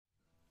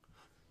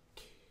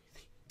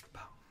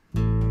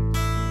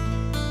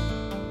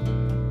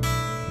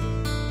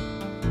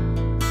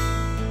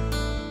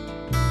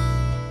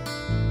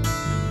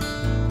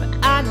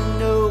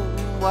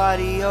what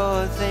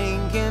you're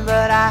thinking,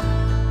 but I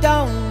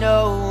don't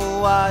know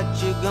what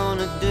you're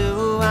gonna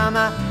do. I'm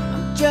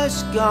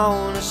just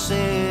gonna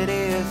sit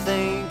here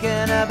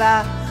thinking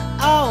about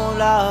all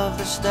of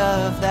the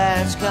stuff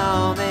that's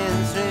coming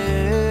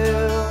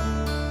through.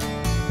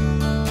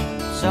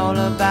 It's all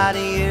about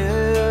you.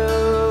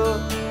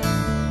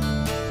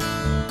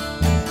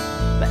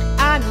 But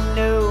I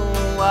know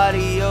what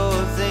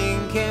you're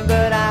thinking,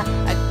 but I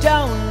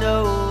don't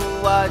know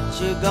what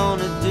you're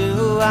gonna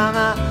do.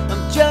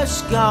 I'm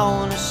just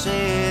gonna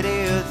sit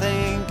here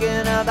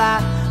thinking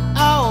about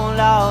all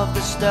of the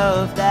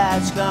stuff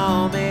that's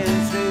coming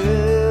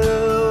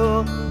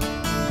through.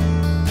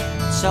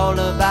 It's all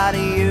about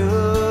you.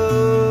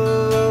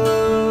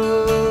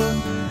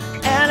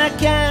 And I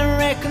can't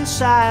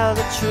reconcile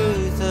the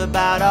truth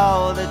about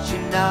all that you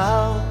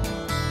know.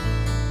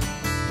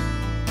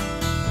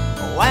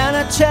 When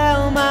I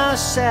tell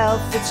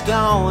myself it's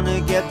gonna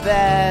get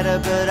better,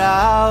 but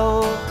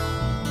oh,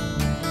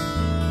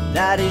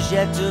 that is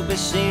yet to be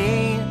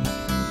seen.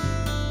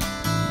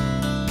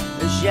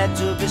 It's yet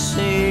to be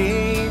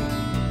seen.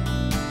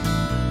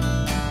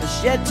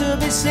 It's yet to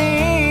be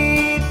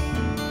seen.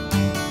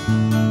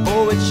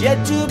 Oh, it's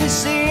yet to be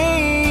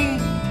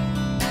seen.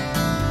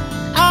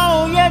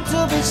 Oh, yet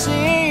to be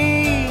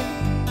seen.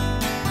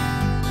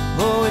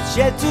 Oh, it's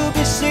yet to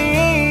be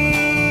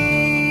seen.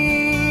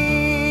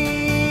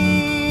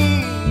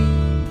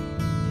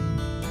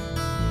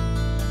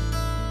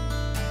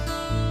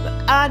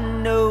 I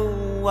know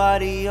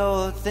what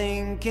you're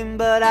thinking,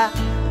 but I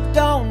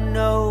don't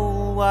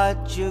know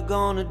what you're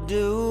gonna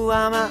do.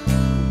 I'm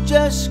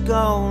just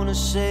gonna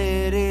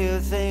sit here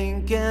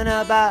thinking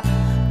about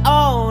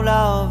all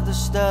of the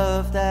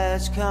stuff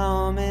that's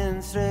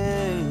coming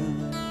through.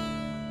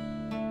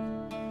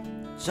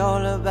 It's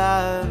all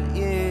about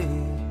you.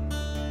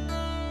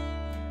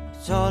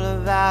 It's all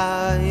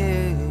about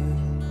you.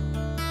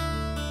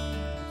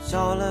 It's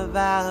all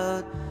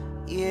about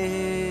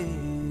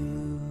you.